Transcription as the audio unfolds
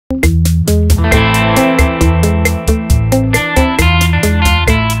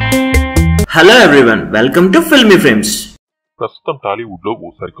Hello everyone, welcome to Filmy Frames. ప్రస్తుతం టాలీవుడ్ లో ఓ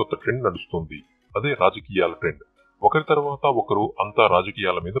సరికొత్త ట్రెండ్ నడుస్తుంది. అదే రాజకీయాల ట్రెండ్. ఒకరి తర్వాత ఒకరు అంతా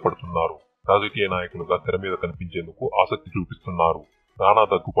రాజకీయాల మీద పడుతున్నారు. రాజకీయ నాయకులుగా తెర మీద కనిపించేందుకు ఆసక్తి చూపిస్తున్నారు. రానా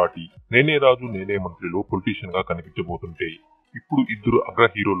దగ్గుపాటి నేనే రాజు నేనే మంత్రిలో పొలిటీషియన్ గా కనిపించబోతుంటే ఇప్పుడు ఇద్దరు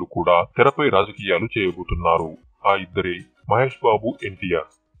అగ్ర హీరోలు కూడా తెరపై రాజకీయాలు చేయబోతున్నారు. ఆ ఇద్దరే మహేష్ బాబు, ఎన్టీఆర్.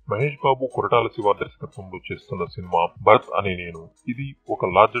 మహేష్ బాబు కొరటాల శివ దర్శకత్వంలో చేస్తున్న సినిమా భరత్ అనే నేను. ఇది ఒక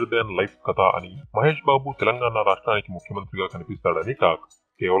లార్జర్ దాన్ లైఫ్ కథ అని, మహేష్ బాబు తెలంగాణ రాష్ట్రానికి ముఖ్యమంత్రిగా కనిపిస్తాడని టాక్.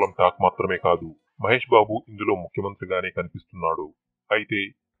 కేవలం టాక్ మాత్రమే కాదు, మహేష్ బాబు ఇందులో ముఖ్యమంత్రిగానే కనిపిస్తున్నాడు. అయితే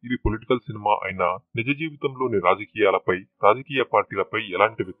ఇది పొలిటికల్ సినిమా అయినా నిజ జీవితంలోని రాజకీయాలపై, రాజకీయ పార్టీలపై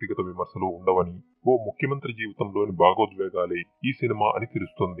ఎలాంటి వ్యక్తిగత విమర్శలు ఉండవని, ఓ ముఖ్యమంత్రి జీవితంలోని భాగోద్వేగాలే ఈ సినిమా అని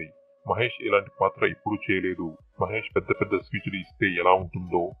తెలుస్తుంది. మహేష్ ఇలాంటి పాత్ర ఇప్పుడు చేయలేదు. మహేష్ పెద్ద పెద్ద స్పీచ్లు ఇస్తే ఎలా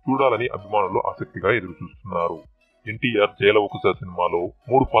ఉంటుందో చూడాలని అభిమానులు ఆసక్తిగా ఎదురు చూస్తున్నారు. ఎన్టీఆర్ జైల కుసా సినిమాలో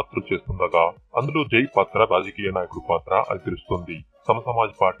 3 పాత్రలు చేస్తుండగా అందులో జై పాత్ర రాజకీయ నాయకుడు పాత్ర అని తెలుస్తుంది.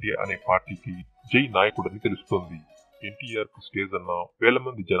 సమసమాజ్ పార్టీ అనే పార్టీకి జై నాయకుడని తెలుస్తుంది. ఎన్టీఆర్ కు స్టేజ్ అన్నా, వేల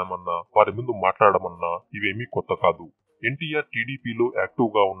మంది జనమన్నా, వారి ముందు మాట్లాడమన్నా ఇవేమీ కొత్త కాదు. ఎన్టీఆర్ టీడీపీలో యాక్టివ్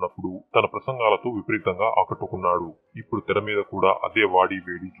గా ఉన్నప్పుడు తన ప్రసంగాలతో విపరీతంగా ఆకట్టుకున్నాడు. ఇప్పుడు తెర మీద కూడా అదే వాడి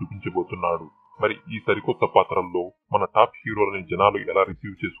వేడి చూపించబోతున్నాడు. మరి ఈ సరికొత్త పాత్రల్లో మన టాప్ హీరోలని జనాలు ఎలా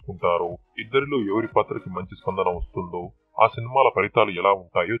రిసీవ్ చేసుకుంటారో, ఇద్దరిలో ఎవరి పాత్రకి మంచి స్పందన వస్తుందో, ఆ సినిమాల ఫలితాలు ఎలా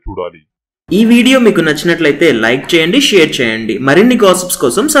ఉంటాయో చూడాలి. ఈ వీడియో మీకు నచ్చినట్లయితే లైక్ చేయండి, షేర్ చేయండి. మరిన్ని గాసిప్స్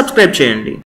కోసం సబ్స్క్రైబ్ చేయండి.